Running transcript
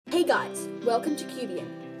Hey guys, welcome to Cubium.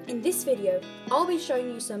 In this video, I'll be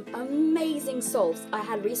showing you some amazing solves I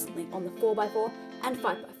had recently on the 4x4 and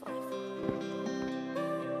 5x5.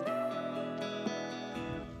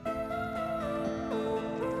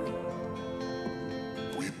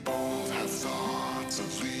 We both have thoughts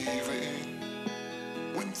of leaving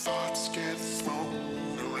when thoughts get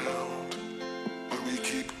thrown around, but we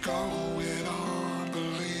keep going on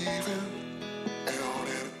believing,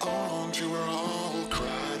 and on till we're all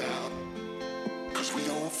cried out, 'cause we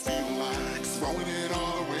don't feel like throwing it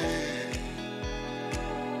all away.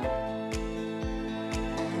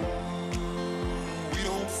 We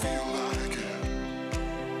don't feel like it.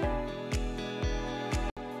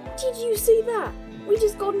 Did you see that? We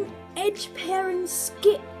just got an edge pairing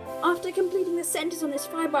skip after completing the centers on this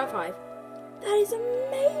 5x5. That is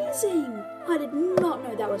amazing! I did not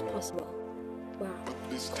know that was possible. Wow,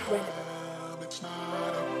 This incredible. time it's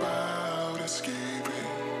not about escaping.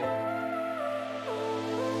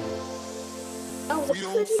 That was a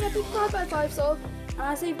pretty epic 5x5 solve, and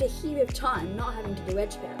I saved a heap of time not having to do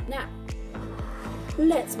edge pairing. Now,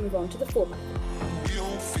 let's move on to the 4x4. We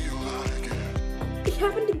don't feel like it. It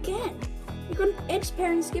happened again! We got an edge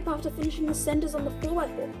pairing skip after finishing the centers on the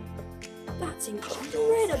 4x4. That's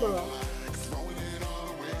incredible!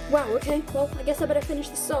 Wow, okay, well, I guess I better finish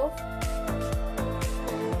the solve.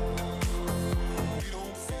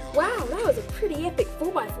 Wow, that was a pretty epic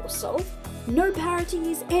 4x4 solve. No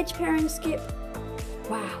parities, edge pairing skip.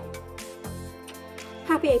 Wow.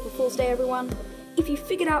 Happy April Fool's Day, everyone. If you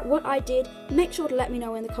figured out what I did, make sure to let me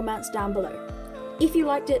know in the comments down below. If you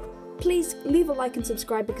liked it, please leave a like and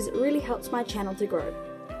subscribe because it really helps my channel to grow.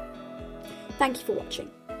 Thank you for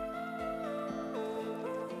watching.